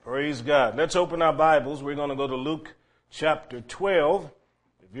Praise God. Let's open our Bibles. We're going to go to Luke chapter 12.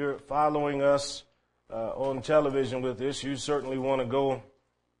 If you're following us on television with this, you certainly want to go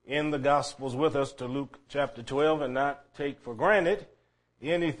in the Gospels with us to Luke chapter 12 and not take for granted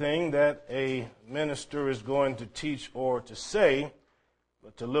anything that a minister is going to teach or to say,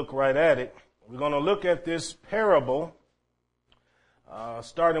 but to look right at it. We're going to look at this parable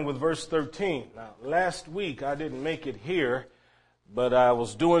starting with verse 13. Now, last week I didn't make it here, but I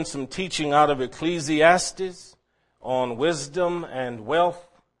was doing some teaching out of Ecclesiastes on wisdom and wealth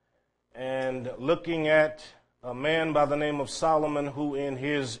and looking at a man by the name of Solomon who in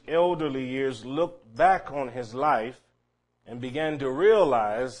his elderly years looked back on his life and began to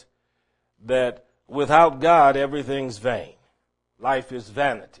realize that without God, everything's vain. Life is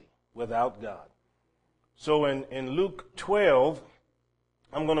vanity without God. So in Luke 12,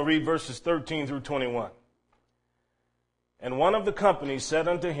 I'm going to read verses 13 through 21. And one of the company said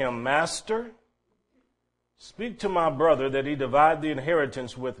unto him, Master, speak to my brother that he divide the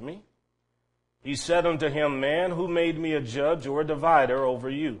inheritance with me. He said unto him, Man, who made me a judge or a divider over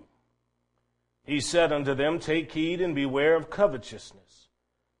you? He said unto them, Take heed and beware of covetousness.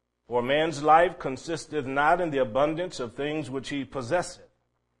 For man's life consisteth not in the abundance of things which he possesseth.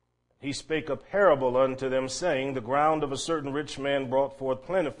 He spake a parable unto them, saying, The ground of a certain rich man brought forth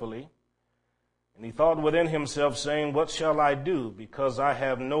plentifully. And he thought within himself, saying, What shall I do, because I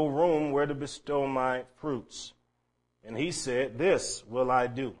have no room where to bestow my fruits? And he said, This will I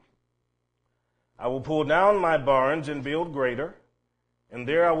do. I will pull down my barns and build greater, and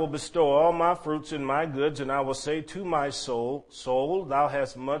there I will bestow all my fruits and my goods, and I will say to my soul, Soul, thou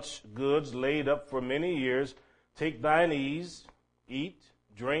hast much goods laid up for many years. Take thine ease, eat,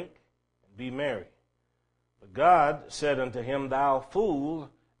 drink, and be merry. But God said unto him, Thou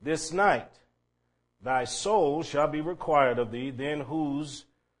fool, this night thy soul shall be required of thee, then whose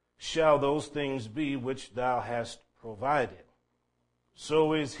shall those things be which thou hast provided?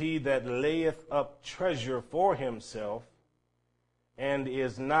 So is he that layeth up treasure for himself, and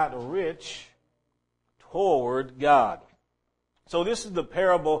is not rich toward God. So this is the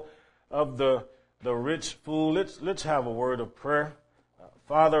parable of the rich fool. Let's have a word of prayer.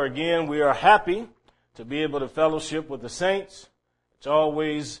 Father, again, we are happy to be able to fellowship with the saints. It's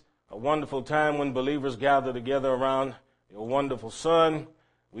always a wonderful time when believers gather together around your wonderful Son.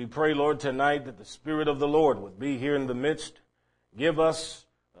 We pray, Lord, tonight that the Spirit of the Lord would be here in the midst. Give us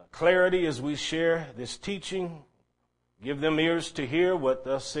clarity as we share this teaching. Give them ears to hear what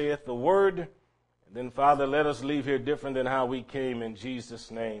thus saith the Word. And then, Father, let us leave here different than how we came. In Jesus'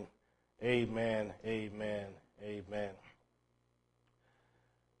 name, amen, amen, amen.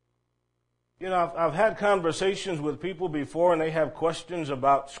 You know, I've had conversations with people before, and they have questions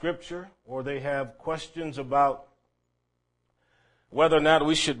about Scripture, or they have questions about whether or not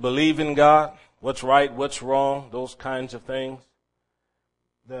we should believe in God, what's right, what's wrong, those kinds of things.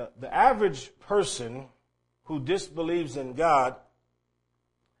 The average person who disbelieves in God,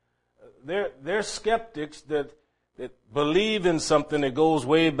 they're skeptics that believe in something that goes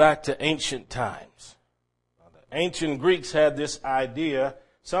way back to ancient times. The ancient Greeks had this idea.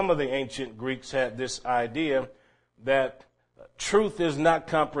 Some of the ancient Greeks had this idea that truth is not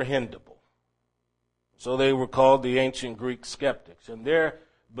comprehensible. So they were called the ancient Greek skeptics. And their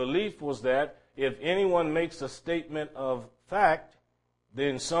belief was that if anyone makes a statement of fact,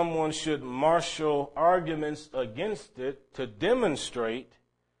 then someone should marshal arguments against it to demonstrate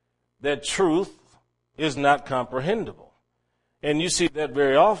that truth is not comprehensible. And you see that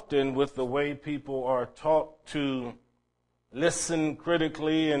very often with the way people are taught to listen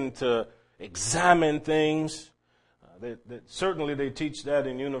critically and to examine things. Certainly they teach that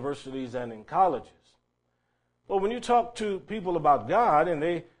in universities and in colleges. But when you talk to people about God and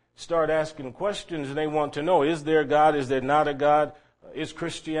they start asking questions and they want to know, is there a God? Is there not a God? Is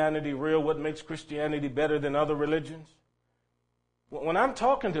Christianity real? What makes Christianity better than other religions? When I'm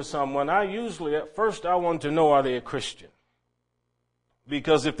talking to someone, I usually, at first, I want to know, are they a Christian?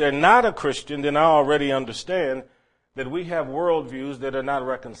 Because if they're not a Christian, then I already understand that we have worldviews that are not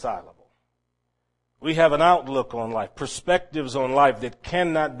reconcilable. We have an outlook on life, perspectives on life that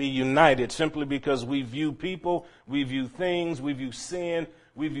cannot be united simply because we view people, we view things, we view sin,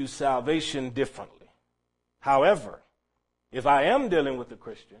 we view salvation differently. However, if I am dealing with a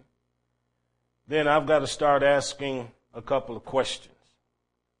Christian, then I've got to start asking a couple of questions.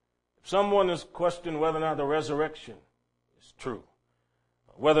 If someone is questioning whether or not the resurrection is true,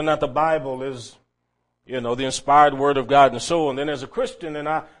 whether or not the Bible is the inspired word of God and so on. Then as a Christian, and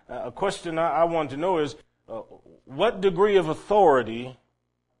a question I want to know is, what degree of authority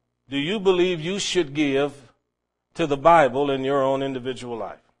do you believe you should give to the Bible in your own individual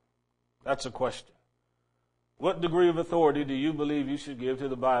life? That's a question. What degree of authority do you believe you should give to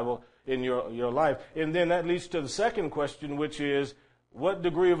the Bible in your life? And then that leads to the second question, which is, what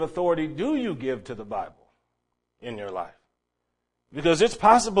degree of authority do you give to the Bible in your life? Because it's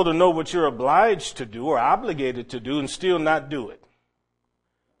possible to know what you're obliged to do or obligated to do and still not do it.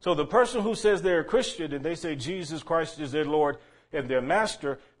 So the person who says they're a Christian and they say Jesus Christ is their Lord and their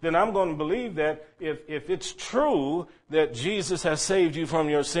master, then I'm going to believe that if it's true that Jesus has saved you from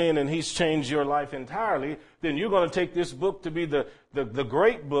your sin and he's changed your life entirely, then you're going to take this book to be the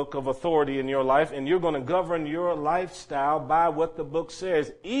great book of authority in your life, and you're going to govern your lifestyle by what the book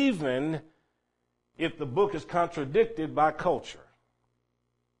says, even if the book is contradicted by culture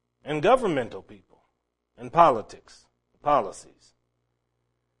and governmental people and politics, policies.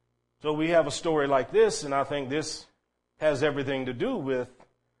 So we have a story like this, and I think this has everything to do with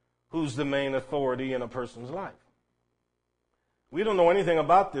who's the main authority in a person's life. We don't know anything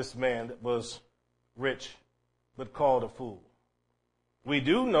about this man that was rich but called a fool. We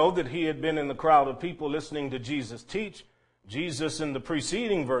do know that he had been in the crowd of people listening to Jesus teach. Jesus in the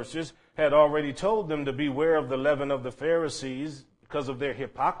preceding verses had already told them to beware of the leaven of the Pharisees because of their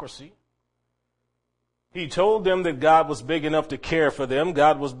hypocrisy. He told them that God was big enough to care for them.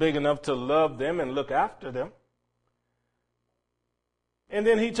 God was big enough to love them and look after them. And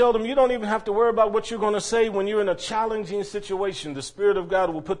then he told them, you don't even have to worry about what you're going to say when you're in a challenging situation. The Spirit of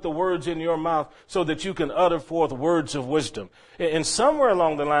God will put the words in your mouth so that you can utter forth words of wisdom. And somewhere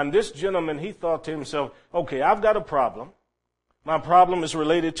along the line, this gentleman, he thought to himself, okay, I've got a problem. My problem is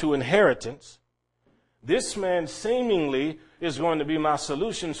related to inheritance. This man seemingly is going to be my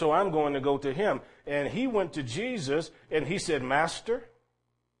solution, so I'm going to go to him. And he went to Jesus and he said, Master,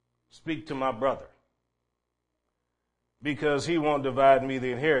 speak to my brother, because he won't divide me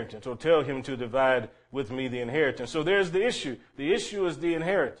the inheritance, or tell him to divide with me the inheritance. So there's the issue. The issue is the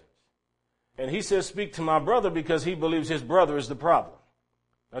inheritance. And he says, speak to my brother, because he believes his brother is the problem.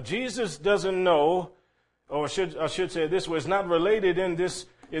 Now, Jesus doesn't know, or I should say it this way, it's not related in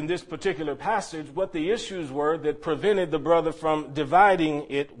this particular passage what the issues were that prevented the brother from dividing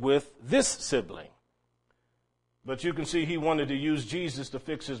it with this sibling. But you can see he wanted to use Jesus to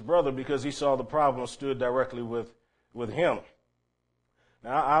fix his brother because he saw the problem stood directly with him.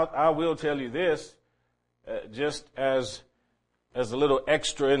 Now, I will tell you this, just as a little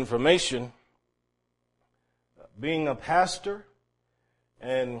extra information. Being a pastor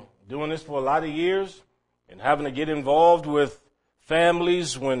and doing this for a lot of years and having to get involved with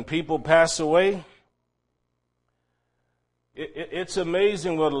families when people pass away, it's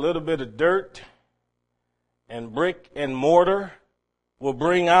amazing what a little bit of dirt and brick and mortar will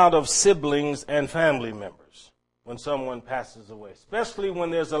bring out of siblings and family members when someone passes away, especially when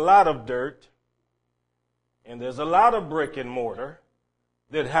there's a lot of dirt and there's a lot of brick and mortar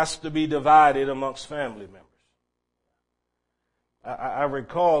that has to be divided amongst family members. I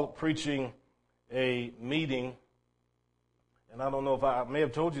recall preaching a meeting, and I don't know if I may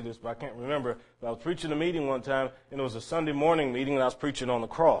have told you this, but I can't remember. But I was preaching a meeting one time, and it was a Sunday morning meeting, and I was preaching on the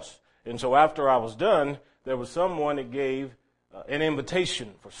cross. And so after I was done, there was someone that gave an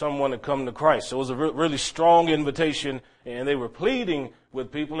invitation for someone to come to Christ. So it was a really strong invitation, and they were pleading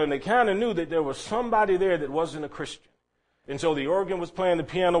with people, and they kind of knew that there was somebody there that wasn't a Christian. And so the organ was playing, the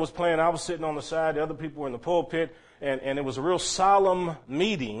piano was playing, I was sitting on the side, the other people were in the pulpit, and it was a real solemn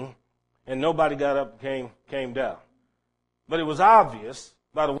meeting, and nobody got up and came down. But it was obvious,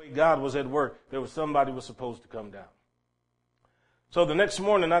 by the way God was at work, there was somebody was supposed to come down. So the next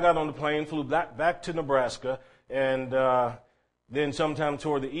morning I got on the plane, flew back to Nebraska, and then sometime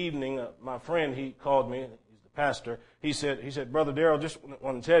toward the evening, my friend, he called me, he's the pastor, he said, Brother Darrell, just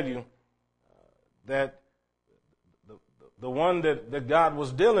want to tell you that the one that God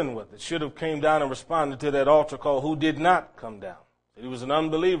was dealing with, that should have came down and responded to that altar call, who did not come down. He was an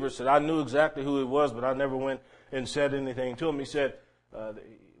unbeliever. Said, I knew exactly who he was, but I never went and said anything to him. He said,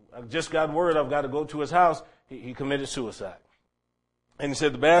 I just got word I've got to go to his house. He committed suicide. And he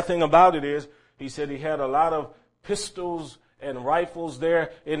said the bad thing about it is, he said he had a lot of pistols and rifles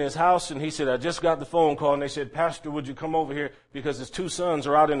there in his house. And he said, I just got the phone call, and they said, Pastor, would you come over here? Because his two sons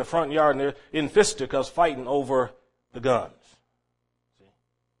are out in the front yard, and they're in fisticuffs fighting over the guns.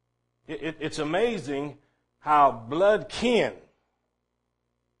 See? It's amazing how blood kin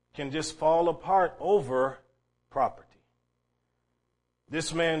can just fall apart over property.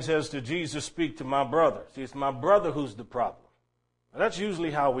 This man says to Jesus, speak to my brother. See, it's my brother who's the problem. Now, that's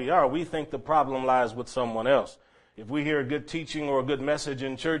usually how we are. We think the problem lies with someone else. If we hear a good teaching or a good message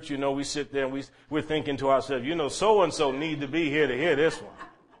in church, we sit there and we're thinking to ourselves, so-and-so need to be here to hear this one.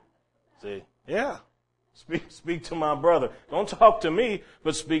 See? Yeah. Speak to my brother. Don't talk to me,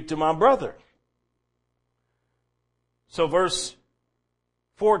 but speak to my brother. So verse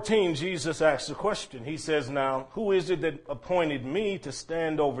 14, Jesus asks a question. He says, now, who is it that appointed me to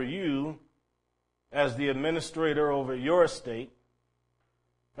stand over you as the administrator over your estate,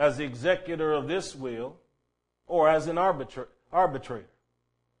 as the executor of this will, or as an arbitrator?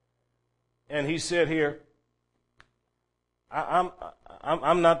 And he said here,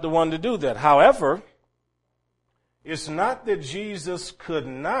 I'm not the one to do that. However, it's not that Jesus could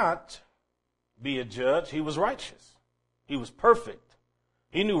not be a judge. He was righteous. He was perfect.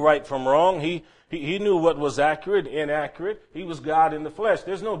 He knew right from wrong. He knew what was accurate, inaccurate. He was God in the flesh.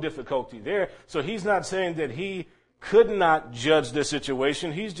 There's no difficulty there. So he's not saying that he could not judge the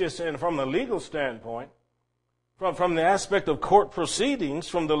situation. He's just saying from the legal standpoint, from the aspect of court proceedings,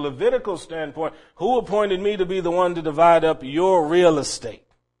 from the Levitical standpoint, who appointed me to be the one to divide up your real estate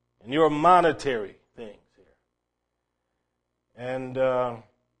and your monetary things here? And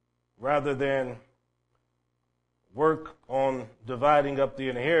rather than work on dividing up the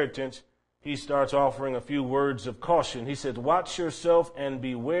inheritance, he starts offering a few words of caution. He said, watch yourself and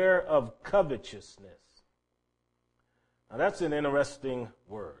beware of covetousness. Now that's an interesting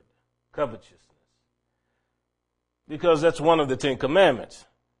word, covetousness. Because that's one of the 10 Commandments.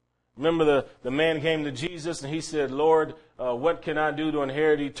 Remember the man came to Jesus and he said, Lord, what can I do to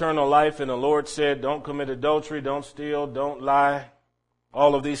inherit eternal life? And the Lord said, don't commit adultery, don't steal, don't lie,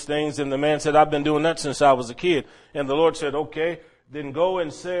 all of these things. And the man said, I've been doing that since I was a kid. And the Lord said, okay, then go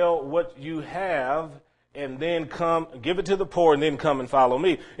and sell what you have and then come, give it to the poor and then come and follow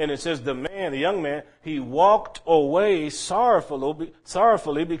me. And it says the young man, he walked away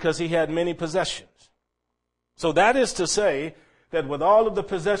sorrowfully because he had many possessions. So that is to say that with all of the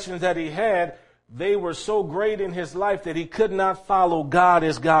possessions that he had, they were so great in his life that he could not follow God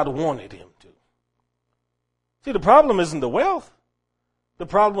as God wanted him to. See, the problem isn't the wealth. The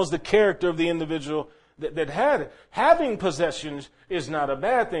problem was the character of the individual that had it. Having possessions is not a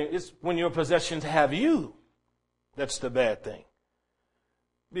bad thing. It's when your possessions have you that's the bad thing.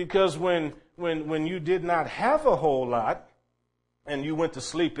 Because when you did not have a whole lot and you went to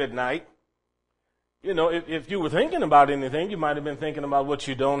sleep at night, you know, if you were thinking about anything, you might have been thinking about what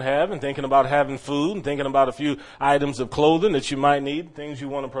you don't have and thinking about having food and thinking about a few items of clothing that you might need, things you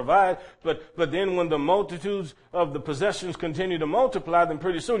want to provide. But then when the multitudes of the possessions continue to multiply, then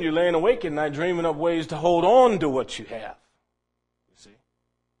pretty soon you're laying awake at night dreaming up ways to hold on to what you have. You see?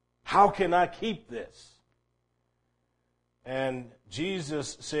 How can I keep this? And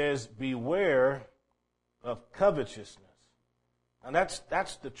Jesus says, beware of covetousness. And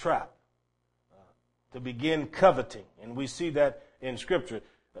that's the trap. To begin coveting. And we see that in Scripture.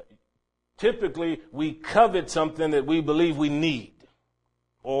 Typically, we covet something that we believe we need.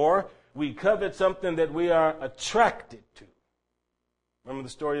 Or we covet something that we are attracted to. Remember the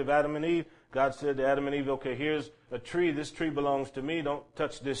story of Adam and Eve? God said to Adam and Eve, okay, here's a tree. This tree belongs to me. Don't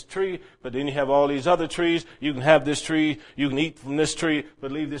touch this tree. But then you have all these other trees. You can have this tree. You can eat from this tree.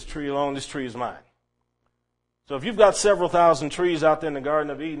 But leave this tree alone. This tree is mine. So if you've got several thousand trees out there in the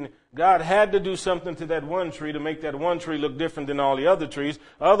Garden of Eden, God had to do something to that one tree to make that one tree look different than all the other trees.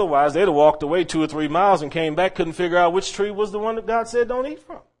 Otherwise, they'd have walked away 2 or 3 miles and came back, couldn't figure out which tree was the one that God said don't eat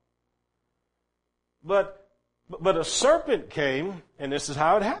from. But a serpent came, and this is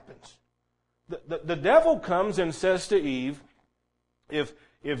how it happens. The devil comes and says to Eve, if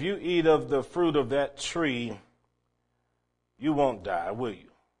you eat of the fruit of that tree, you won't die, will you?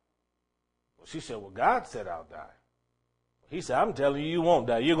 Well, she said, well, God said I'll die. He said, I'm telling you, you won't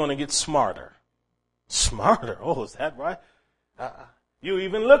die. You're going to get smarter. Smarter? Oh, is that right? You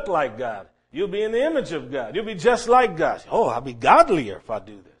even look like God. You'll be in the image of God. You'll be just like God. Oh, I'll be godlier if I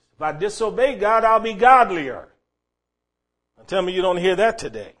do this. If I disobey God, I'll be godlier. Now tell me you don't hear that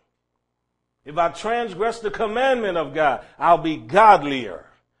today. If I transgress the commandment of God, I'll be godlier.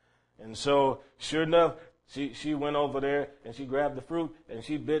 And so, sure enough, she went over there and she grabbed the fruit and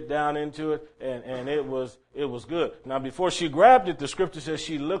she bit down into it and it was good. Now before she grabbed it, the scripture says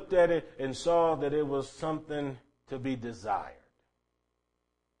she looked at it and saw that it was something to be desired.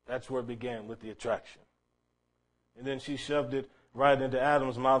 That's where it began, with the attraction. And then she shoved it right into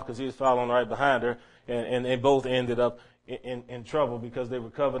Adam's mouth because he was following right behind her, and they both ended up in trouble because they were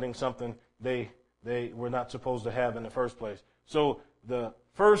coveting something they were not supposed to have in the first place. So the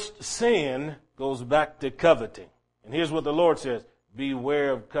first sin goes back to coveting. And here's what the Lord says: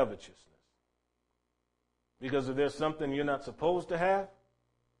 beware of covetousness. Because if there's something you're not supposed to have,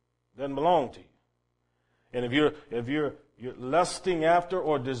 it doesn't belong to you. And if you're lusting after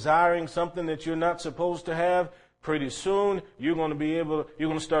or desiring something that you're not supposed to have, pretty soon you're going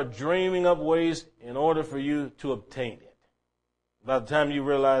to start dreaming up ways in order for you to obtain it. By the time you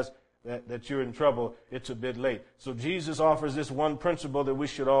realize that you're in trouble, it's a bit late. So Jesus offers this one principle that we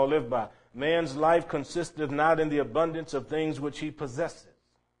should all live by. Man's life consisteth not in the abundance of things which he possesses.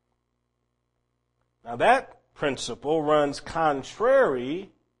 Now that principle runs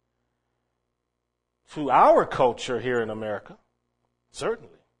contrary to our culture here in America, certainly.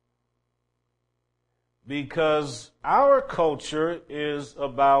 Because our culture is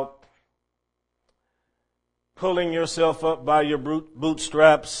about pulling yourself up by your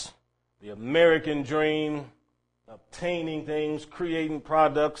bootstraps, the American dream, obtaining things, creating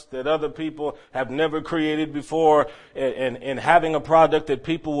products that other people have never created before, and having a product that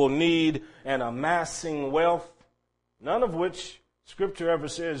people will need, and amassing wealth, none of which Scripture ever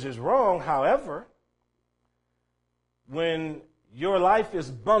says is wrong. However, when your life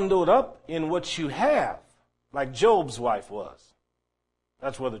is bundled up in what you have, like Job's wife was,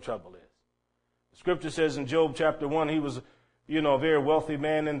 that's where the trouble is. Scripture says in Job chapter 1, he was, a very wealthy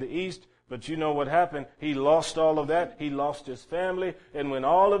man in the East, but you know what happened? He lost all of that. He lost his family. And when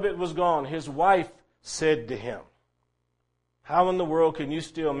all of it was gone, his wife said to him, how in the world can you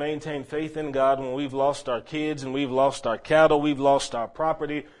still maintain faith in God when we've lost our kids and we've lost our cattle, we've lost our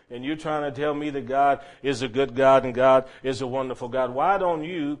property, and you're trying to tell me that God is a good God and God is a wonderful God? Why don't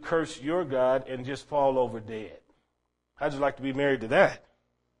you curse your God and just fall over dead? How'd you like to be married to that?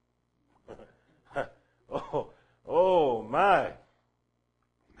 Oh, my.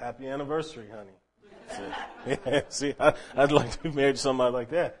 Happy anniversary, honey. See, I'd like to be married to somebody like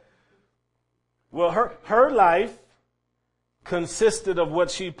that. Well, her life consisted of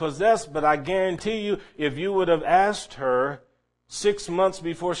what she possessed, but I guarantee you, if you would have asked her 6 months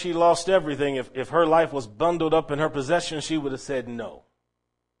before she lost everything, if her life was bundled up in her possessions, she would have said no.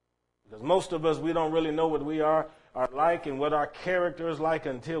 Because most of us, we don't really know what we are like and what our character is like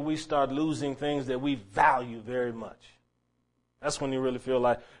until we start losing things that we value very much. That's when you really feel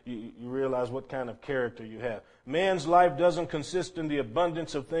like you realize what kind of character you have. Man's life doesn't consist in the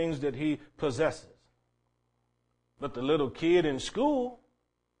abundance of things that he possesses. But the little kid in school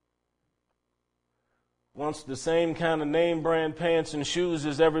wants the same kind of name brand pants and shoes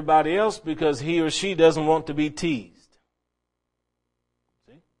as everybody else because he or she doesn't want to be teased.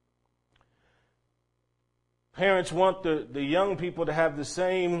 Parents want the young people to have the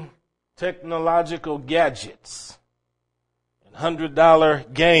same technological gadgets and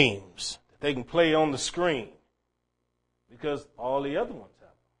 $100 games that they can play on the screen because all the other ones have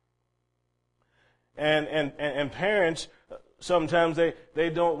them. And parents, sometimes they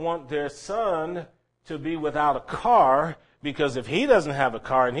don't want their son to be without a car because if he doesn't have a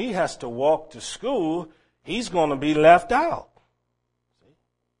car and he has to walk to school, he's going to be left out.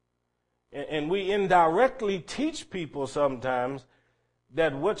 And we indirectly teach people sometimes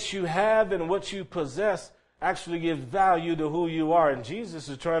that what you have and what you possess actually gives value to who you are. And Jesus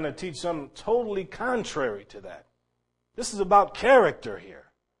is trying to teach something totally contrary to that. This is about character here.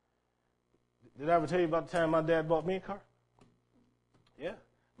 Did I ever tell you about the time my dad bought me a car? Yeah.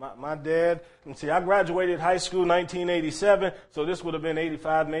 My dad, and see, I graduated high school in 1987, so this would have been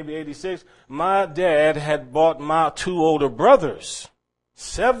 85, maybe 86. My dad had bought my two older brothers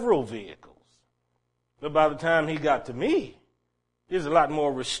several vehicles. But by the time he got to me, he was a lot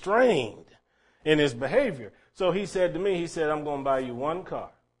more restrained in his behavior. So he said to me, I'm going to buy you one car.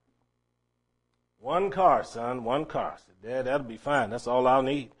 One car, son, one car. I said, Dad, that'll be fine. That's all I'll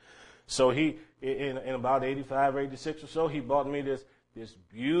need. So he, in about 85 or 86 or so, he bought me this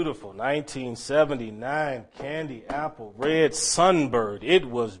beautiful 1979 candy apple red Sunbird. It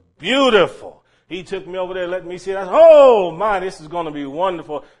was beautiful. He took me over there, let me see it. I said, oh, my, this is going to be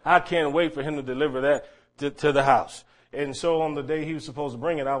wonderful. I can't wait for him to deliver that to the house. And so on the day he was supposed to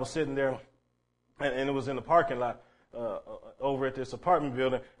bring it, I was sitting there, and it was in the parking lot over at this apartment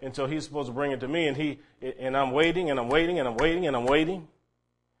building. And so he's supposed to bring it to me, and I'm waiting, and I'm waiting, and I'm waiting, and I'm waiting.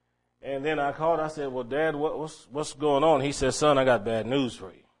 And then I called. I said, well, Dad, what's going on? He said, son, I got bad news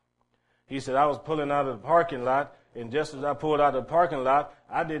for you. He said, I was pulling out of the parking lot, and just as I pulled out of the parking lot,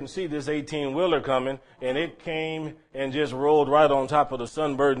 I didn't see this 18-wheeler coming, and it came and just rolled right on top of the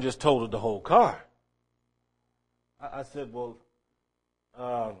Sunbird and just totaled the whole car. I said, well,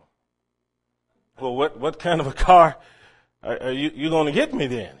 what kind of a car are you going to get me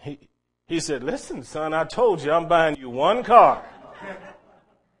then? He said, listen, son, I told you I'm buying you one car.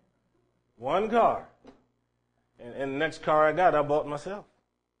 One car. And the next car I got, I bought myself.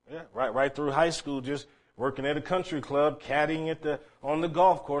 Yeah, right through high school, just working at a country club, caddying on the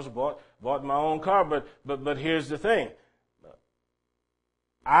golf course, bought my own car. But here's the thing.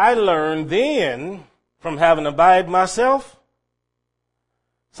 I learned then from having to buy it myself.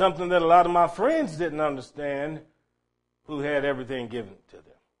 Something that a lot of my friends didn't understand who had everything given to them.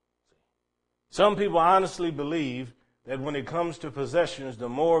 Some people honestly believe that when it comes to possessions, the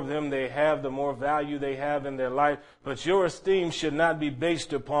more of them they have, the more value they have in their life. But your esteem should not be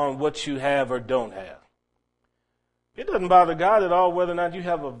based upon what you have or don't have. It doesn't bother God at all whether or not you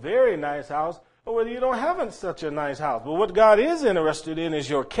have a very nice house or whether you don't have such a nice house. But what God is interested in is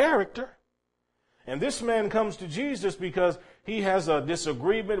your character. And this man comes to Jesus because he has a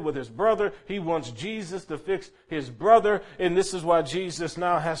disagreement with his brother. He wants Jesus to fix his brother. And this is why Jesus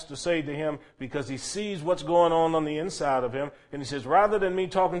now has to say to him, because he sees what's going on the inside of him. And he says, rather than me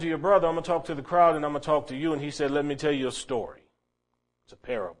talking to your brother, I'm going to talk to the crowd and I'm going to talk to you. And he said, let me tell you a story. It's a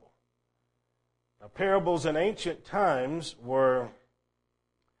parable. Now, parables in ancient times were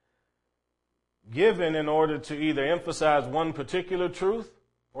given in order to either emphasize one particular truth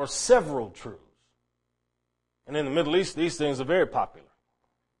or several truths. And in the Middle East, these things are very popular.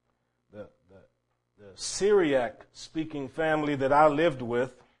 The Syriac-speaking family that I lived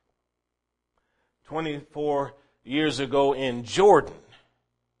with 24 years ago in Jordan,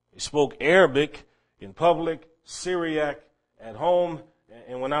 they spoke Arabic in public, Syriac at home.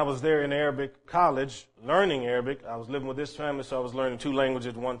 And when I was there in Arabic college, learning Arabic, I was living with this family, so I was learning two languages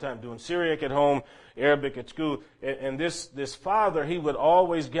at one time, doing Syriac at home, Arabic at school. And this father, he would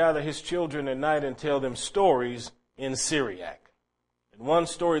always gather his children at night and tell them stories in Syriac. And one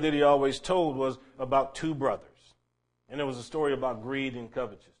story that he always told was about two brothers. And it was a story about greed and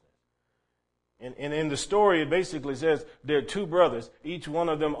covetousness. And in the story, it basically says there are two brothers. Each one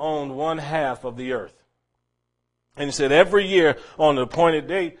of them owned one half of the earth. And he said every year on the appointed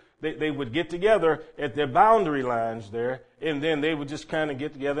date, they would get together at their boundary lines there, and then they would just kind of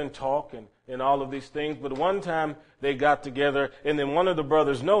get together and talk and all of these things. But one time they got together, and then one of the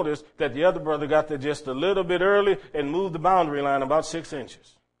brothers noticed that the other brother got there just a little bit early and moved the boundary line about 6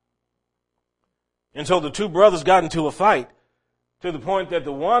 inches. And so the two brothers got into a fight to the point that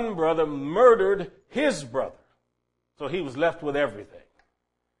the one brother murdered his brother. So he was left with everything.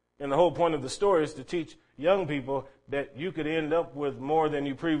 And the whole point of the story is to teach young people that you could end up with more than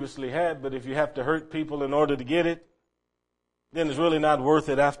you previously had, but if you have to hurt people in order to get it, then it's really not worth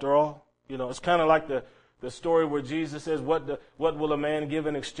it after all. You know, it's kind of like the story where Jesus says, what will a man give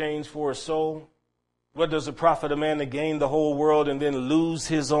in exchange for a soul? What does it profit a man to gain the whole world and then lose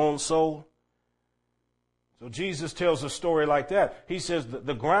his own soul? So Jesus tells a story like that. He says,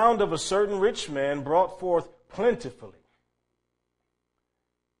 the ground of a certain rich man brought forth plentifully.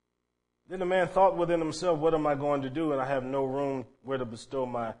 Then the man thought within himself, what am I going to do? And I have no room where to bestow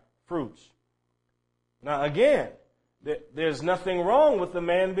my fruits. Now again, there's nothing wrong with the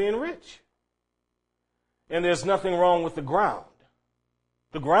man being rich. And there's nothing wrong with the ground.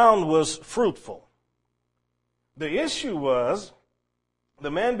 The ground was fruitful. The issue was,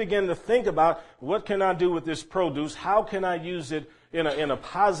 the man began to think about, what can I do with this produce? How can I use it in a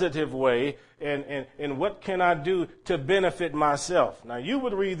positive way? And what can I do to benefit myself? Now, you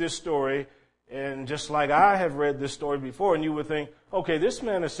would read this story, and just like I have read this story before, and you would think, okay, this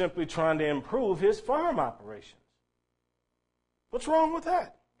man is simply trying to improve his farm operations. What's wrong with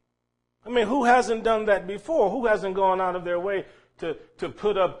that? I mean, who hasn't done that before? Who hasn't gone out of their way to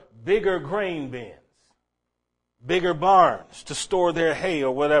put up bigger grain bins, bigger barns to store their hay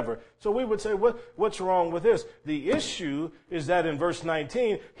or whatever? So we would say, what's wrong with this? The issue is that in verse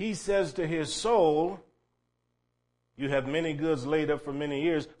 19, he says to his soul, you have many goods laid up for many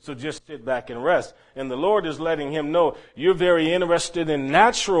years, so just sit back and rest. And the Lord is letting him know, you're very interested in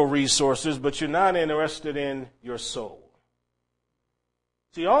natural resources, but you're not interested in your soul.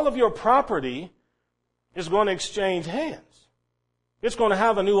 See, all of your property is going to exchange hands. It's going to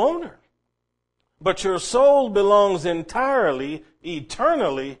have a new owner. But your soul belongs entirely,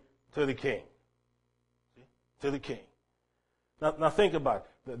 eternally to the King. To the King. Now think about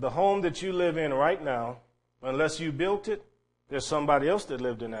it. The home that you live in right now, unless you built it, there's somebody else that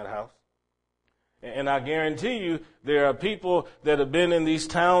lived in that house. And I guarantee you, there are people that have been in these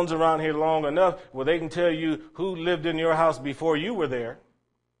towns around here long enough where they can tell you who lived in your house before you were there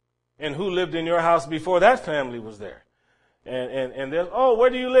and who lived in your house before that family was there. And they're, oh,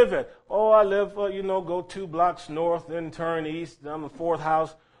 where do you live at? Oh, I live, go 2 blocks north, then turn east. I'm the 4th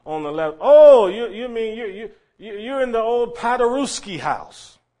house on the left. Oh, you mean you're in the old Paderewski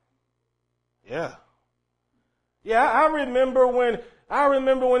house? Yeah. Yeah, I remember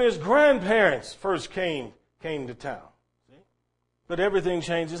when his grandparents first came to town. See? But everything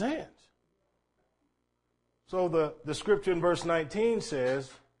changes hands. So the scripture in verse 19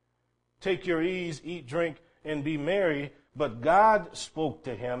 says, take your ease, eat, drink, and be merry. But God spoke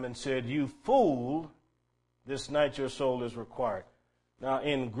to him and said, you fool, This night your soul is required. Now,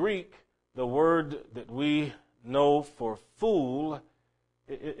 in Greek, the word that we know for fool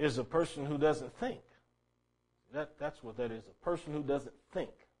is a person who doesn't think. That's what that is, a person who doesn't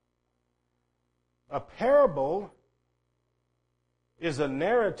think. A parable is a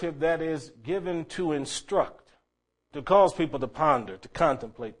narrative that is given to instruct, to cause people to ponder, to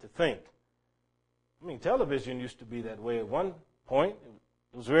contemplate, to think. I mean, television used to be that way at one point.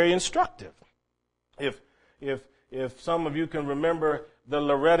 It was very instructive. If some of you can remember the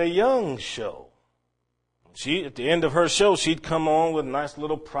Loretta Young show, at the end of her show, she'd come on with a nice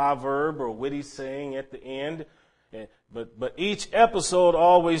little proverb or witty saying at the end. But each episode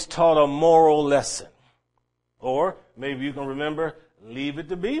always taught a moral lesson. Or maybe you can remember Leave It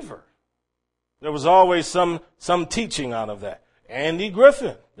to Beaver. There was always some teaching out of that. Andy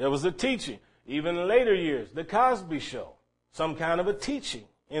Griffin, there was a teaching. Even in later years, The Cosby Show, some kind of a teaching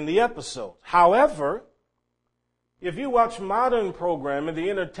in the episodes. However, if you watch modern programming,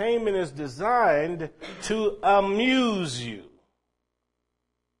 the entertainment is designed to amuse you.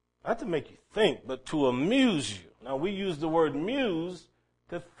 Not to make you think, but to amuse you. Now, we use the word muse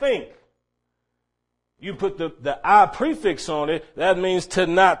to think. You put the I prefix on it, that means to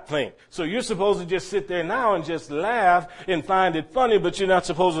not think. So you're supposed to just sit there now and just laugh and find it funny, but you're not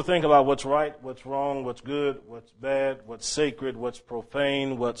supposed to think about what's right, what's wrong, what's good, what's bad, what's sacred, what's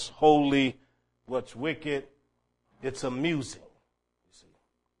profane, what's holy, what's wicked. It's amusing, you see.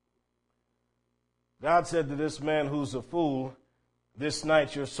 God said to this man who's a fool, this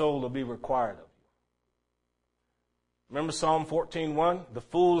night your soul will be required of you. Remember Psalm 14:1? The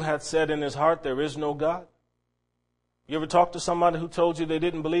fool hath said in his heart, there is no God. You ever talk to somebody who told you they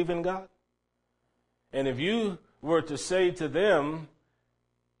didn't believe in God? And if you were to say to them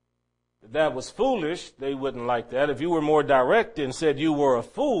that was foolish, they wouldn't like that. If you were more direct and said you were a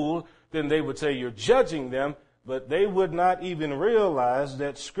fool, then they would say you're judging them. But they would not even realize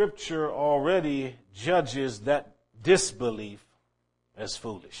that Scripture already judges that disbelief as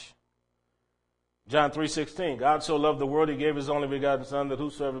foolish. John 3:16, God so loved the world, he gave his only begotten Son, that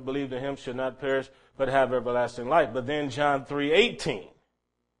whosoever believed in him should not perish, but have everlasting life. But then John 3:18,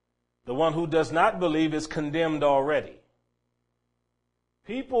 the one who does not believe is condemned already.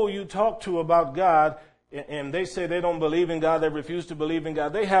 People you talk to about God, and they say they don't believe in God, they refuse to believe in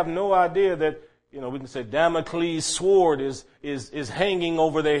God, they have no idea that, we can say Damocles' sword is hanging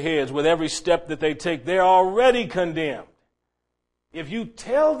over their heads with every step that they take. They're already condemned. If you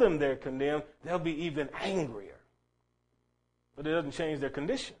tell them they're condemned, they'll be even angrier. But it doesn't change their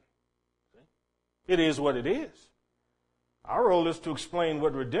condition. It is what it is. Our role is to explain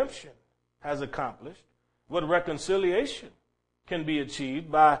what redemption has accomplished, what reconciliation can be achieved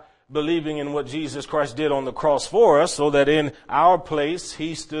by believing in what Jesus Christ did on the cross for us, so that in our place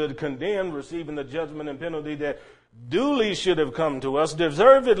he stood condemned, receiving the judgment and penalty that duly should have come to us,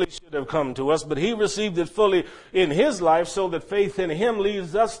 deservedly should have come to us, but he received it fully in his life, so that faith in him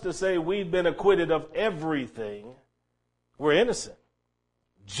leads us to say we've been acquitted of everything. We're innocent.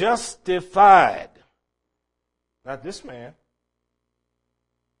 Justified. Not this man.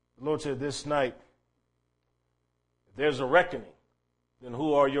 The Lord said this night, if there's a reckoning, then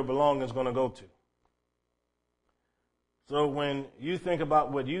who are your belongings going to go to? So when you think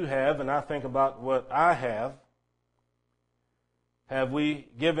about what you have and I think about what I have we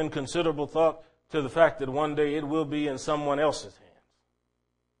given considerable thought to the fact that one day it will be in someone else's hands?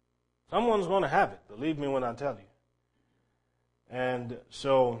 Someone's going to have it, believe me when I tell you. And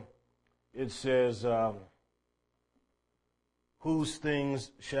so it says, whose things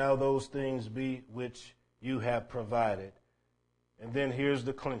shall those things be which you have provided? And then here's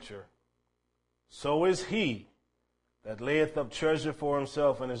the clincher. So is he that layeth up treasure for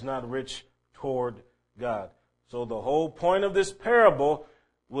himself and is not rich toward God. So the whole point of this parable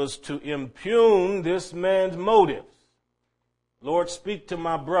was to impugn this man's motives. Lord, speak to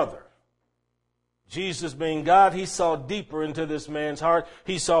my brother. Jesus being God, he saw deeper into this man's heart.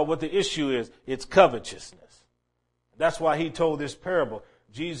 He saw what the issue is. It's covetousness. That's why he told this parable.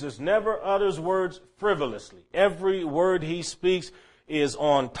 Jesus never utters words frivolously. Every word he speaks is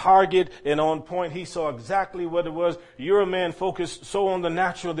on target and on point. He saw exactly what it was. You're a man focused so on the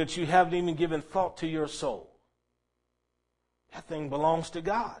natural that you haven't even given thought to your soul. That thing belongs to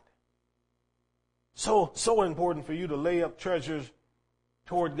God. So important for you to lay up treasures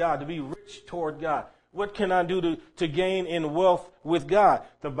toward God, to be rich toward God. What can I do to gain in wealth with God?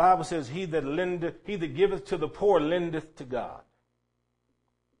 The Bible says, he that giveth to the poor lendeth to God.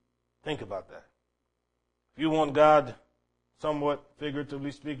 Think about that. If you want God, somewhat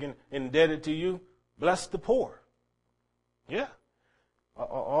figuratively speaking, indebted to you, bless the poor. Yeah.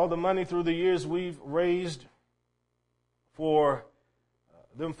 All the money through the years we've raised for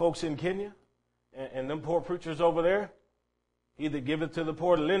them folks in Kenya and them poor preachers over there? He that giveth to the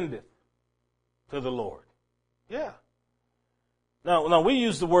poor lendeth to the Lord. Yeah. Now we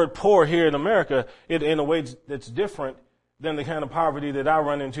use the word poor here in America in a way that's different than the kind of poverty that I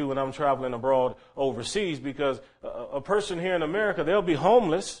run into when I'm traveling abroad overseas, because a person here in America, they'll be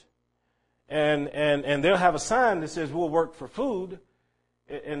homeless and they'll have a sign that says we'll work for food,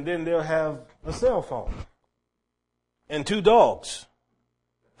 and then they'll have a cell phone and 2 dogs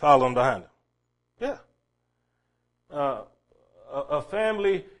following behind them. Yeah. A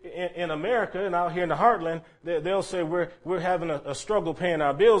family in America and out here in the heartland, they'll say we're having a struggle paying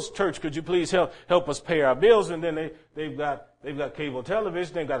our bills. Church, could you please help us pay our bills? And then they've got cable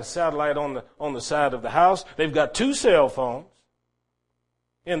television, they've got a satellite on the side of the house, they've got 2 cell phones,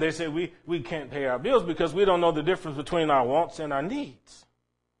 and they say we can't pay our bills because we don't know the difference between our wants and our needs.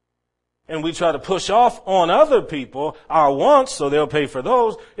 And we try to push off on other people our wants so they'll pay for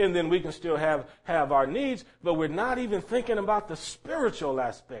those, and then we can still have our needs, but we're not even thinking about the spiritual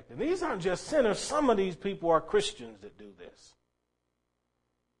aspect. And these aren't just sinners. Some of these people are Christians that do this.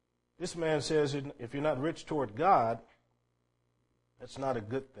 This man says if you're not rich toward God, that's not a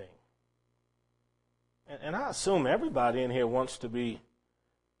good thing. And I assume everybody in here wants to be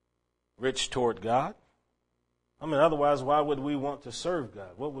rich toward God. I mean, otherwise, why would we want to serve God?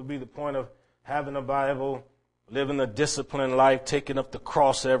 What would be the point of having a Bible, living a disciplined life, taking up the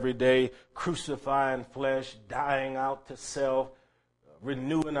cross every day, crucifying flesh, dying out to self,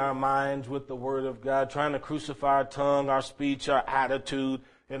 renewing our minds with the Word of God, trying to crucify our tongue, our speech, our attitude,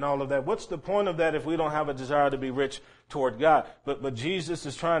 and all of that? What's the point of that if we don't have a desire to be rich toward God? But Jesus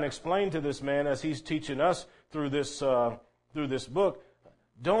is trying to explain to this man, as he's teaching us through this book,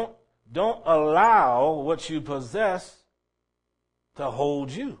 don't allow what you possess to hold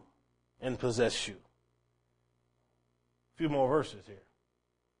you and possess you. A few more verses here.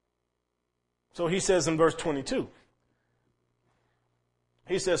 So he says in verse 22,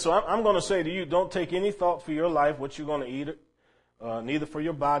 he says, so I'm going to say to you, don't take any thought for your life, what you're going to eat, neither for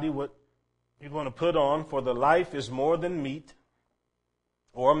your body, what you're going to put on, for the life is more than meat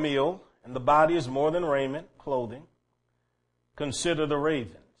or a meal, and the body is more than raiment, clothing. Consider the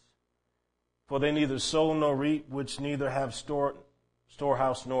ravens. For they neither sow nor reap, which neither have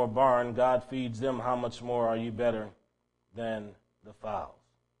storehouse nor barn. God feeds them. How much more are you better than the fowls?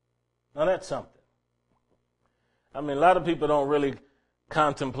 Now that's something. I mean, a lot of people don't really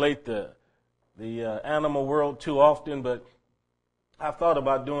contemplate the animal world too often, but I've thought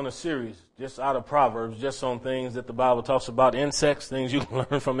about doing a series just out of Proverbs, just on things that the Bible talks about, insects, things you can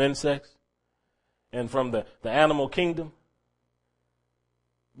learn from insects and from the animal kingdom.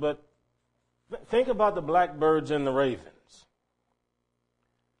 But think about the blackbirds and the ravens.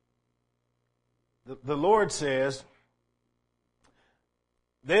 The Lord says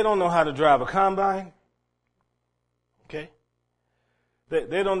they don't know how to drive a combine. Okay?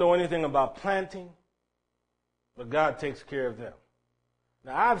 They don't know anything about planting, but God takes care of them.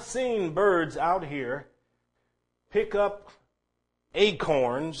 Now, I've seen birds out here pick up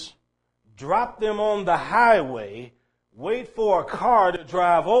acorns, drop them on the highway, wait for a car to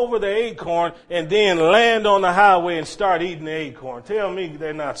drive over the acorn, and then land on the highway and start eating the acorn. Tell me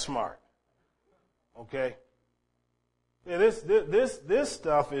they're not smart. Okay? Yeah, this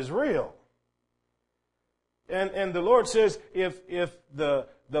stuff is real. And the Lord says, if the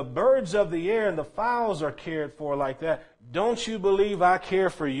birds of the air and the fowls are cared for like that, don't you believe I care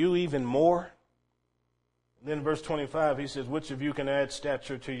for you even more? Then verse 25, he says, which of you can add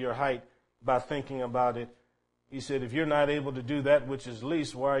stature to your height by thinking about it? He said, if you're not able to do that which is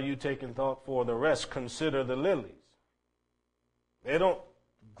least, why are you taking thought for the rest? Consider the lilies. They don't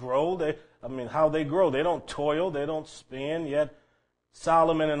grow. How they grow. They don't toil. They don't spin. Yet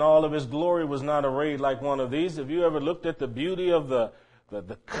Solomon in all of his glory was not arrayed like one of these. Have you ever looked at the beauty of the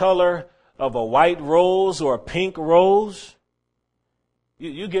color of a white rose or a pink rose?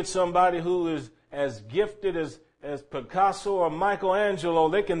 You get somebody who is as gifted as Picasso or Michelangelo.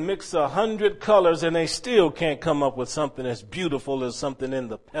 They can mix 100 colors and they still can't come up with something as beautiful as something in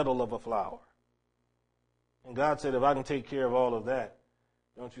the petal of a flower. And God said, if I can take care of all of that,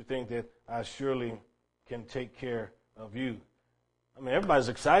 don't you think that I surely can take care of you? I mean, everybody's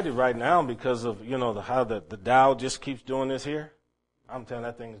excited right now because of, how the Dow just keeps doing this here. I'm telling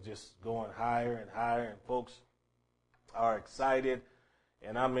you, that thing is just going higher and higher, and folks are excited.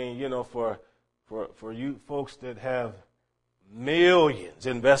 And I mean, for you folks that have millions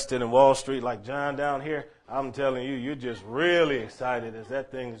invested in Wall Street like John down here, I'm telling you, you're just really excited as that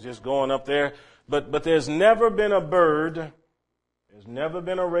thing is just going up there. But there's never been a bird There's never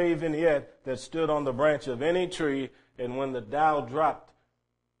been a raven yet that stood on the branch of any tree, and when the Dow dropped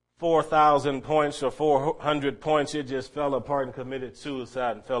 4,000 points or 400 points, it just fell apart and committed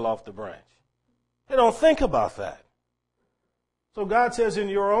suicide and fell off the branch. They don't think about that. So God says in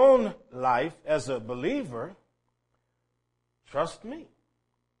your own life as a believer, trust me.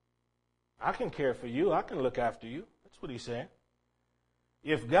 I can care for you. I can look after you. That's what he's saying.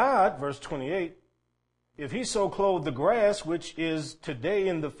 If God, verse 28, if he so clothed the grass, which is today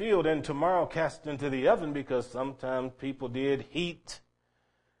in the field and tomorrow cast into the oven, because sometimes people did heat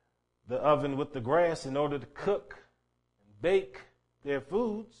the oven with the grass in order to cook and bake their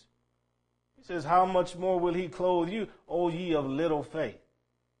foods. He says, how much more will he clothe you, O ye of little faith?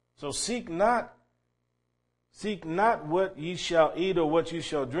 So seek not what ye shall eat or what ye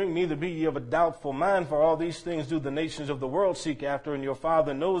shall drink, neither be ye of a doubtful mind, for all these things do the nations of the world seek after, and your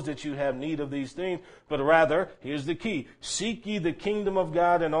Father knows that you have need of these things. But rather, here's the key, seek ye the kingdom of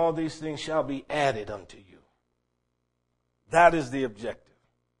God, and all these things shall be added unto you. That is the objective.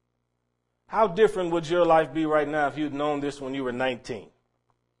 How different would your life be right now if you'd known this when you were 19?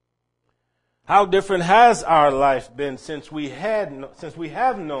 How different has our life been since we have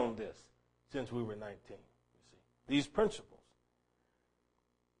known this since we were 19? These principles.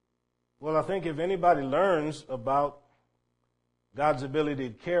 Well, I think if anybody learns about God's ability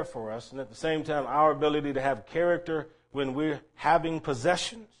to care for us, and at the same time our ability to have character when we're having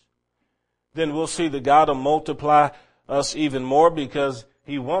possessions, then we'll see that God will multiply us even more, because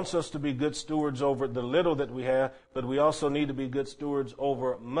he wants us to be good stewards over the little that we have, but we also need to be good stewards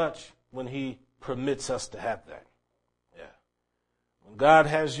over much when he permits us to have that. Yeah. When God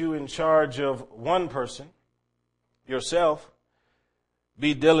has you in charge of one person, yourself,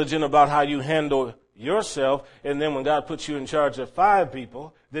 be diligent about how you handle yourself. And then when God puts you in charge of 5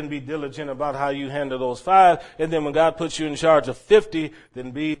 people, then be diligent about how you handle those 5. And then when God puts you in charge of 50,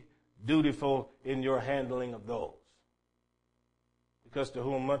 then be dutiful in your handling of those. Because to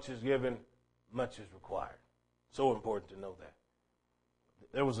whom much is given, much is required. So important to know that.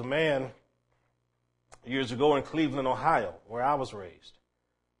 There was a man years ago in Cleveland, Ohio, where I was raised.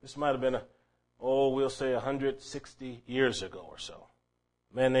 This might have been we'll say 160 years ago or so.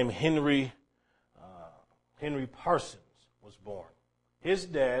 A man named Henry Parsons was born. His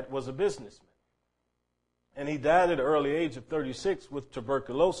dad was a businessman. And he died at an early age of 36 with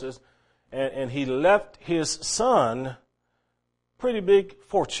tuberculosis. And he left his son pretty big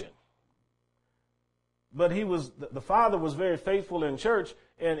fortune. But the father was very faithful in church,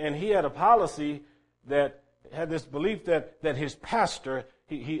 and he had a policy that had this belief that his pastor,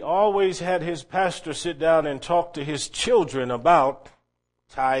 he always had his pastor sit down and talk to his children about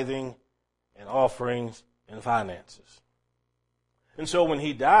tithing and offerings and finances. And so when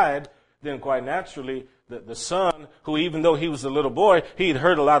he died, then quite naturally, the son, who even though he was a little boy, he'd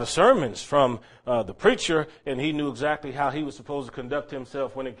heard a lot of sermons from the preacher, and he knew exactly how he was supposed to conduct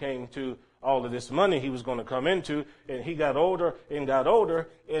himself when it came to all of this money he was going to come into. And he got older,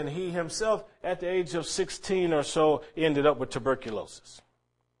 and he himself, at the age of 16 or so, ended up with tuberculosis.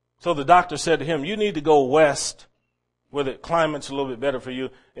 So the doctor said to him, you need to go west where the climate's a little bit better for you,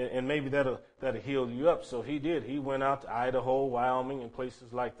 and maybe that'll heal you up. So he did. He went out to Idaho, Wyoming, and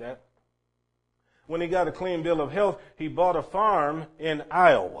places like that. When he got a clean bill of health, he bought a farm in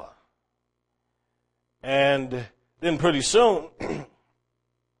Iowa. And then pretty soon,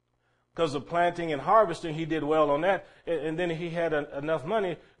 because of planting and harvesting, he did well on that. And then he had enough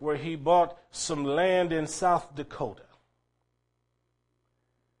money where he bought some land in South Dakota.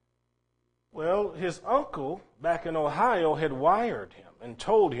 Well, his uncle back in Ohio had wired him and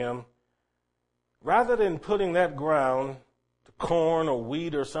told him, rather than putting that ground to corn or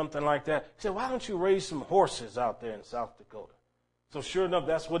wheat or something like that, he said, why don't you raise some horses out there in South Dakota? So sure enough,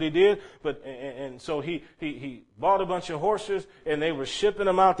 that's what he did. And so he bought a bunch of horses, and they were shipping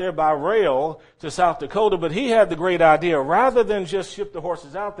them out there by rail to South Dakota. But he had the great idea, rather than just ship the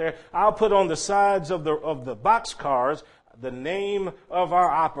horses out there, I'll put on the sides of the box cars the name of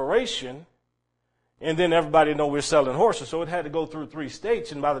our operation, and then everybody know we're selling horses. So it had to go through 3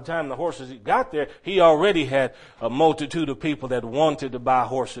 states, and by the time the horses got there, he already had a multitude of people that wanted to buy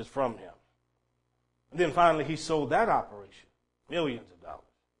horses from him. And then finally he sold that operation, millions of dollars.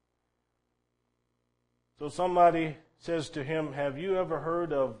 So somebody says to him, have you ever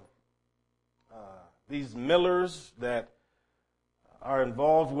heard of these millers that are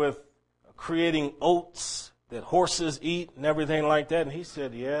involved with creating oats that horses eat and everything like that? And he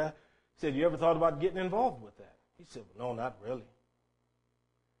said, yeah. He said, you ever thought about getting involved with that? He said, well, no, not really.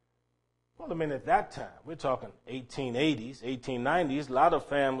 Well, I mean, at that time, we're talking 1880s, 1890s, a lot of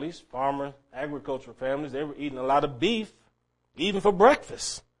families, farmer, agricultural families, they were eating a lot of beef even for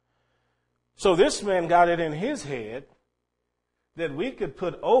breakfast. So this man got it in his head that we could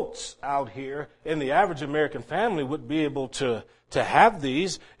put oats out here and the average American family would be able to have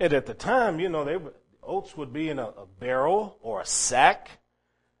these. And at the time, oats would be in a barrel or a sack.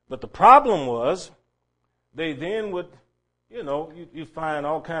 But the problem was they then would, you find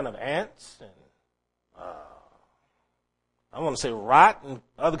all kind of ants and I want to say rot and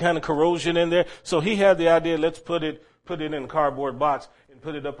other kind of corrosion in there. So he had the idea, let's put it in a cardboard box and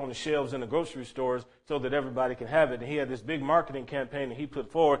put it up on the shelves in the grocery stores so that everybody can have it. And he had this big marketing campaign that he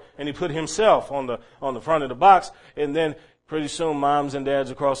put forward, and he put himself on the front of the box. And then pretty soon moms and dads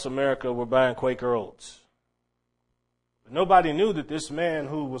across America were buying Quaker Oats. But nobody knew that this man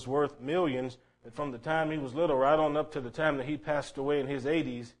who was worth millions, that from the time he was little right on up to the time that he passed away in his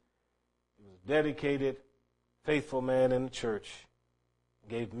 80s, he was a dedicated, faithful man in the church,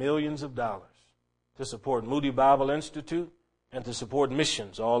 gave millions of dollars to support Moody Bible Institute and to support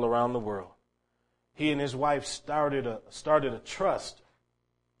missions all around the world. He and his wife started a trust,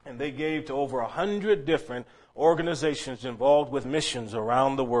 and they gave to over 100 different organizations involved with missions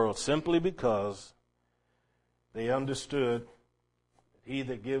around the world simply because they understood that he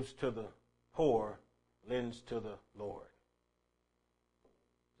that gives to the poor lends to the Lord.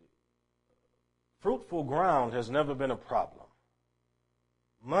 Fruitful ground has never been a problem.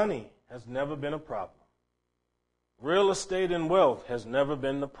 Money has never been a problem. Real estate and wealth has never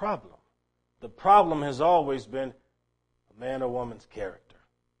been the problem. The problem has always been a man or woman's character,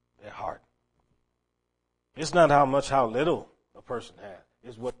 their heart. It's not how little a person has.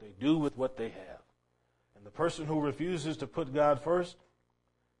 It's what they do with what they have. And the person who refuses to put God first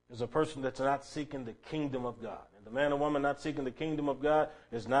is a person that's not seeking the kingdom of God. And the man or woman not seeking the kingdom of God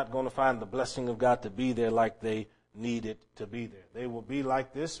is not going to find the blessing of God to be there like they need it to be there. They will be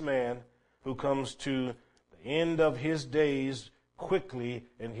like this man who comes to the end of his days quickly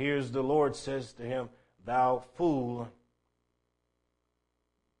and hears the Lord says to him, "Thou fool,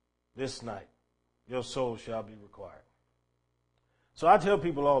 this night your soul shall be required." So I tell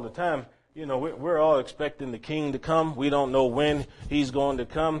people all the time, we're all expecting the king to come. We don't know when he's going to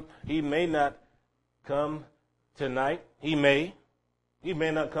come. He may not come tonight. He may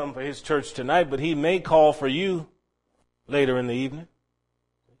not come for his church tonight, but he may call for you later in the evening.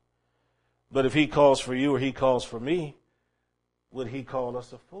 But if he calls for you or he calls for me, would he call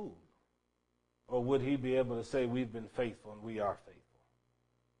us a fool? Or would he be able to say we've been faithful and we are faithful?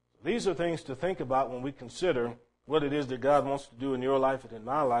 These are things to think about when we consider what it is that God wants to do in your life and in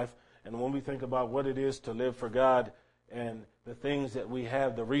my life, and when we think about what it is to live for God and the things that we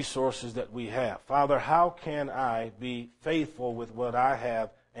have, the resources that we have. Father, how can I be faithful with what I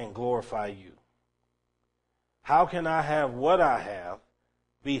have and glorify you? How can I have what I have,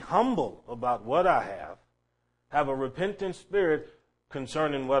 be humble about what I have a repentant spirit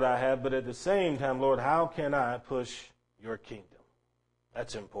concerning what I have, but at the same time, Lord, how can I push your kingdom?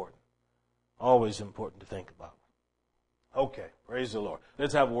 That's important. Always important to think about. Okay, praise the Lord.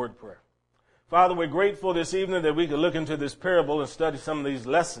 Let's have a word of prayer. Father, we're grateful this evening that we could look into this parable and study some of these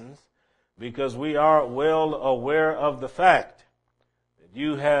lessons because we are well aware of the fact that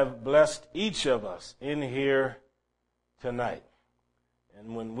you have blessed each of us in here tonight.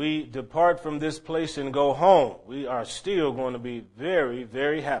 And when we depart from this place and go home, we are still going to be very,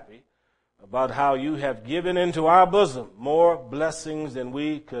 very happy about how you have given into our bosom more blessings than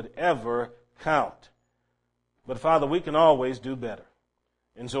we could ever count. But Father, we can always do better.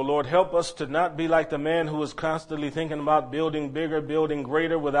 And so, Lord, help us to not be like the man who is constantly thinking about building bigger, building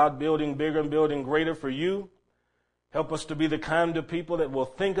greater, without building bigger and building greater for you. Help us to be the kind of people that will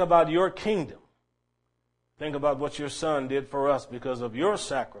think about your kingdom. Think about what your Son did for us because of your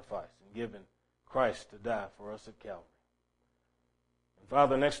sacrifice in giving Christ to die for us at Calvary. And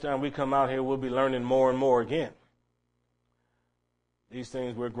Father, next time we come out here, we'll be learning more and more again. These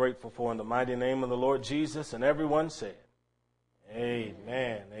things we're grateful for in the mighty name of the Lord Jesus. And everyone said,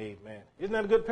 amen, amen. Isn't that a good